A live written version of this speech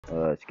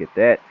Skip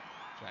that.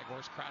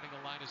 Jaguars crowding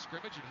the line of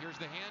scrimmage, and here's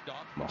the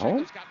handoff.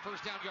 Mahomes? Pacheco's got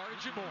first down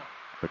yardage and more.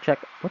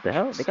 Pacheco. What the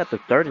hell? They got the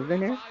starters in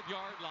there?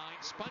 35-yard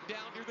line, spun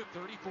down near the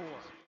 34.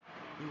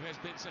 Who has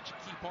been such a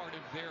key part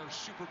of their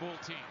Super Bowl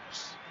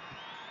teams.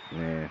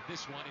 Man.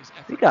 This one is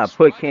We gotta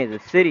put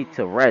Kansas City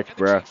to rest,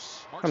 bro.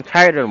 I'm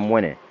tired of them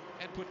winning.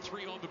 And put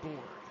 3 on the board.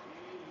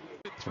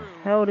 What the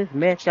hell this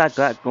mascot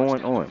got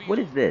going on? What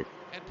is this?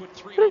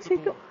 What is he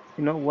doing?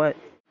 You know what?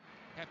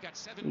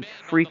 These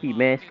freaky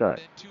mascot.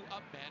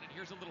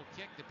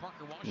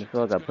 That's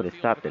all I gotta put a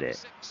stop to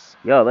that.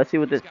 Yo, let's see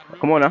what this.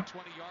 Come on now.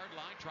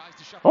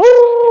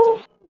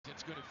 Oh!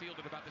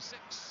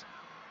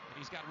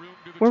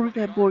 Where was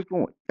that boy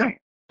going? Dang.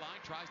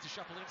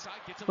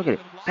 Look at it.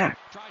 Ah.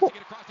 Oh.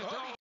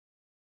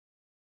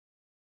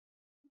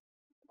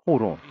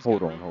 Hold on.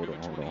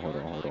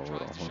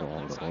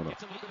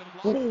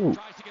 Ooh.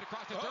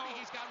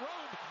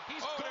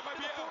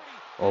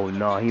 Oh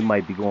no, he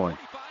might be going.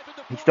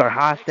 He start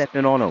high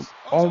stepping on him.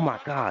 Oh my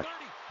gosh.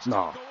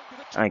 No,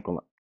 I ain't gonna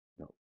lie.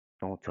 No,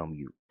 don't tell me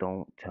you.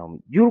 Don't tell me.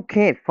 You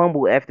can't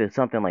fumble after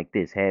something like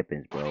this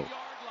happens, bro.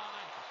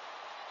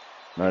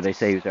 No, they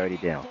say he was already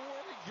down.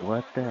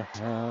 What the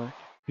hell?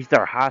 He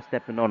start high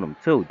stepping on him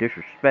too.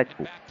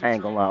 Disrespectful. I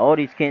ain't gonna lie. All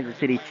these Kansas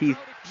City Chiefs,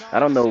 I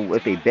don't know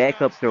if they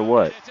backups or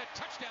what.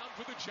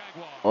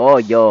 Oh,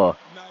 y'all.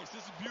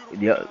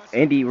 Yeah,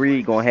 Andy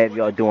Reid gonna have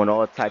y'all doing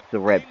all types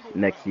of reps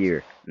next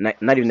year. Not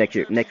even next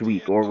year, next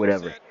week or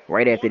whatever.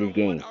 Right after this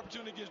game.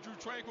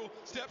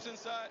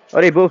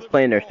 Oh, they both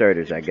playing their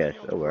starters, I guess.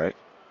 Oh, all right.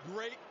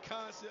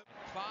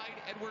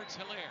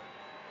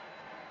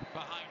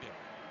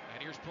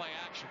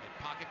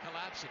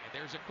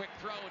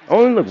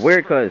 Only look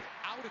weird cause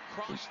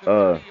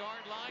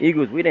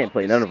Eagles, we didn't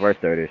play none of our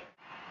starters.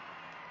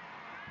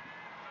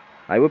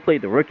 I would play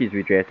the rookies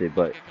we drafted,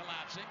 but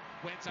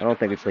I don't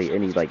think we played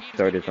any like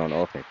starters on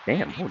offense.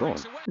 Damn, hold on.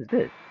 What is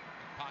this?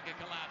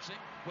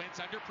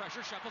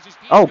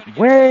 Oh,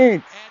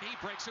 Wentz!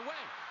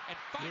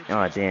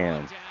 Oh,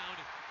 damn.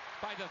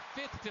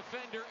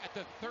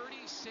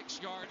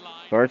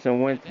 Carson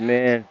Wentz,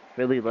 man,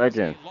 Philly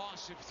legend.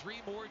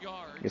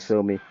 You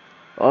feel me?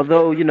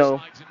 Although, you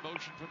know,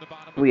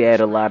 we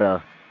had a lot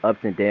of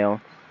ups and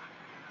downs.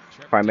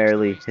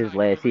 Primarily his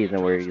last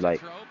season where he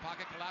like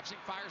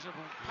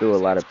threw a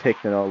lot of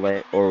picks and all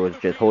that, or was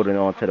just holding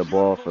on to the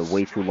ball for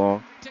way too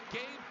long.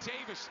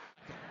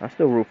 I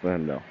still root for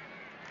him though.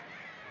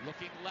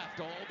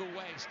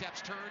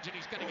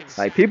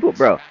 Like people,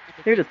 bro.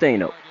 Here's the thing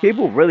though.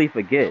 People really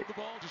forget.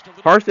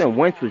 Carson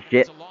Wentz was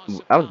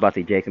I was about to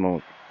say Jackson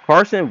Mahomes.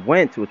 Carson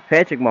Wentz was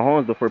Patrick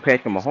Mahomes before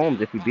Patrick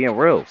Mahomes. If we being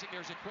real,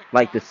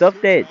 like the stuff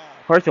that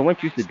Carson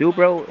Wentz used to do,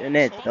 bro, and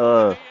that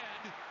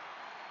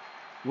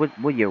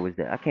what year was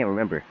that? I can't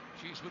remember.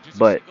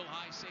 But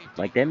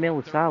like that man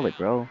was solid,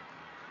 bro.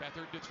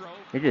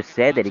 It's just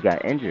sad that he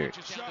got injured.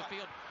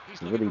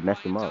 It really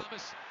messed him up.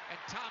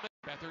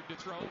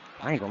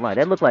 I ain't gonna lie,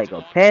 that looked like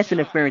a pass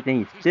interference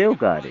and he still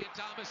got it.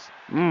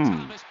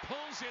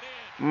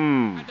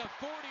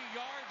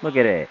 Look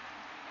at that.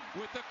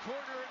 With the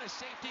corner and a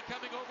safety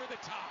coming over the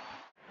top.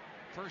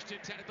 First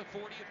and 10 at the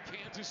 40 of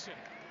Kansas City.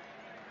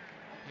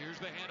 Here's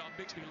the handoff.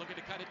 Bixby looking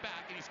to cut it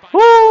back, and he's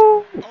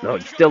woo! No,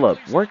 still up.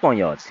 Work on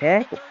y'all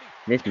tackle.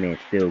 This man's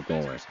still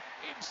going.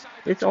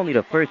 It's only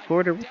the first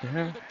quarter. What the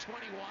hell?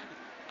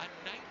 A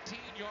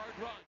 19-yard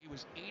run. He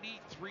was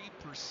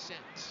 83%.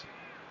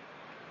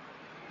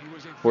 He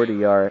was a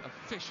 40-yard.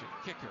 Efficient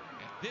kicker.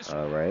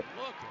 All right.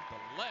 Look at the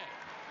leg.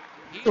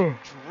 He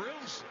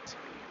drills it.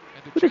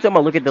 What are you talking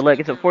about? Look at the leg.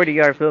 It's a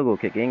 40-yard field goal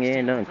kick.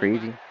 Ain't nothing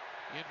crazy.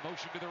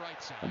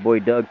 My boy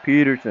Doug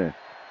Peterson. And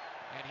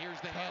here's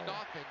the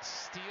handoff, and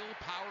Steele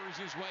powers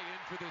his way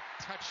in for the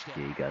touchdown.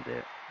 Yeah, you got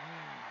that.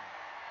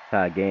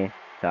 Tie game.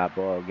 Top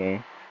ball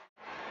game.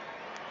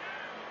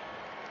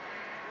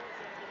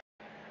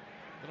 A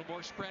little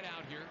more spread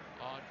out here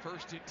on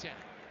first and 10.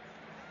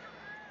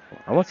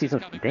 I want to see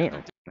some.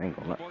 Damn. I ain't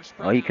gonna lie.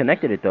 Oh, he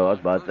connected it though. I was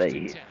about to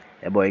say.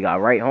 That boy got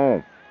right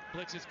home.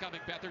 Blitz is coming.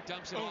 Beathard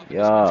dumps it off.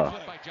 Yeah.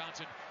 By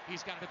Johnson.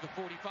 He's got it at the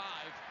 45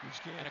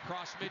 and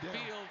across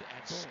midfield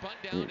and spun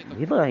down.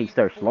 He looked like he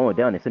started slowing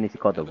down as soon as he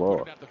caught the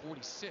ball.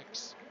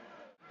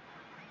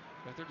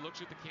 Beathard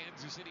looks at the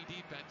Kansas City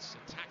defense,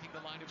 attacking the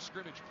line of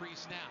scrimmage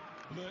pre-snap.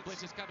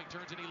 Blitz is coming,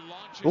 turns and he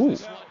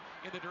launches this one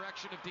in the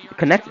direction of Dearness.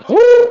 Connect.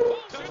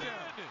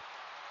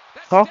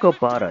 Talk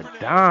about a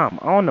dime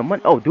on the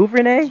money. Oh,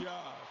 Duvernay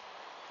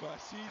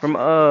from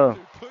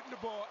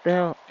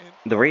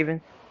the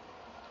Ravens.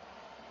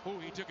 Oh,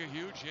 he took a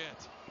huge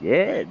hit.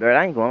 Yeah, but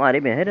I ain't gonna lie,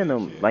 they've been hitting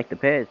them like the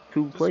past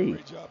 2 plays.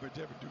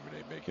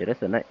 Yeah,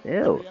 that's a nice.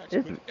 Ew.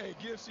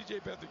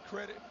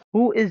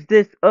 Who is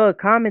this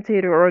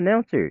commentator or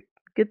announcer?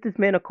 Get this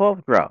man a cough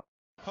drop.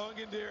 Hung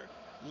in there,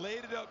 laid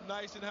it up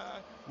nice and high,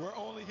 where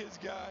only his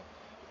guy,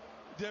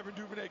 Devin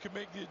Duvernay, could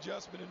make the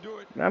adjustment and do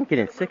it. I'm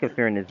getting sick of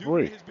hearing his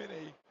voice.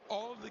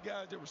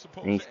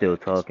 And he's still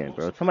talking,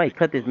 bro. Somebody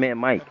cut this man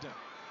mic.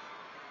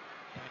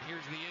 And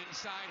here's the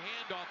inside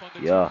handoff on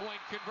the yeah. two-point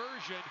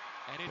conversion,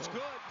 and it's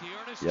good.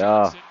 Dearness yeah.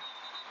 Johnson.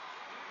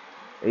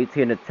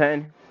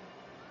 18-10.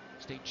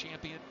 State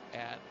champion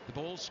at the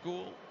Bowl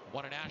School,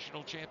 won a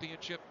national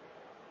championship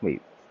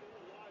Wait,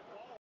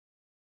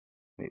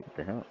 what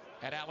the hell?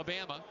 at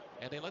Alabama,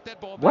 and they let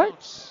that ball What?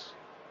 bounce.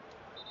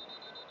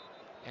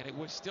 And it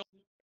was still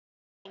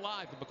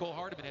alive, but McCole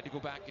Hardeman had to go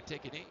back and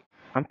take a knee.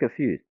 I'm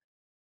confused.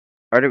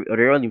 Are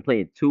they only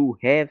playing 2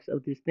 halves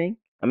of this thing?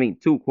 I mean,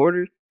 2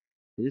 quarters?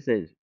 This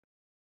says.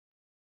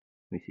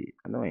 Let me see.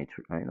 I know I ain't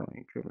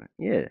tripping.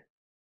 Yeah.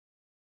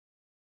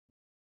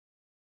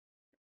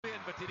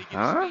 But did he get his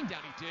Huh? feet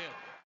down? He did.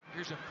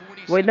 Here's a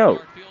Wait, no.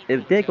 47-yard field goal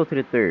If they go attempt to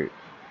the third,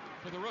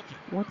 for the rookie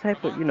what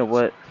type from of, you know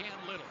Arkansas, what?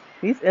 Cam Little.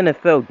 These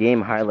NFL game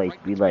Moves it highlights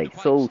right be between the like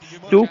pipes so to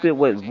give the stupid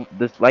with Jaguars a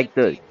this, like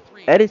the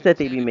 23 edits to that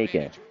they be 10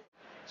 making. advantage.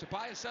 So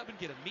buy a sub and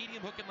get a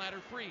medium hook and ladder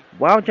free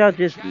Why would when y'all the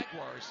just?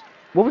 Jaguars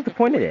What was kick the a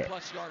point of that?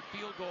 40-plus yard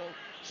field goal,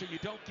 so you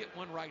don't get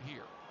one right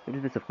here. What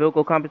is this, a field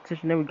goal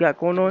competition that we got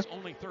going It on? was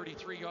only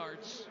 33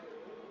 yards,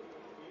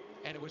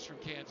 and it was from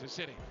Kansas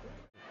City.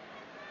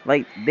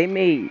 Like they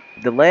made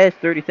the last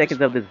 30 This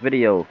seconds of one, this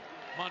video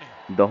money.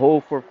 the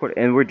whole fourth quarter,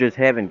 and we're just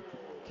having.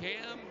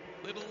 Cam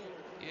Little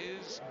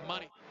is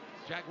money.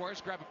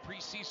 Jaguars grab a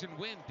preseason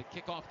win to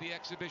kick off the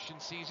exhibition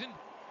season.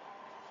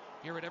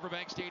 Here at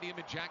Everbank Stadium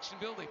in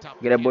Jacksonville, they top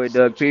the Get that boy Kansas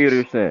City Doug Chiefs.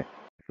 Peterson,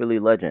 Philly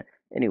legend.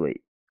 Anyway,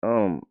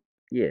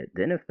 yeah,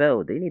 the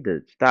NFL they need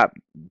to stop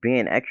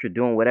being extra,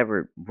 doing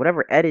whatever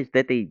edits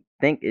that they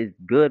think is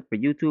good for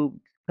YouTube.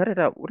 Cut it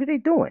out. What are they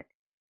doing?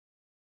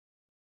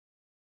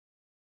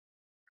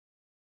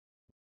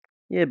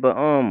 Yeah, but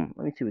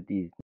let me see what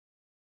these.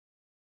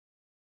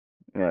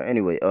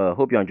 Anyway,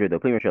 hope y'all enjoyed though.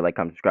 Please make sure to like,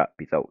 comment, subscribe.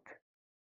 Peace out.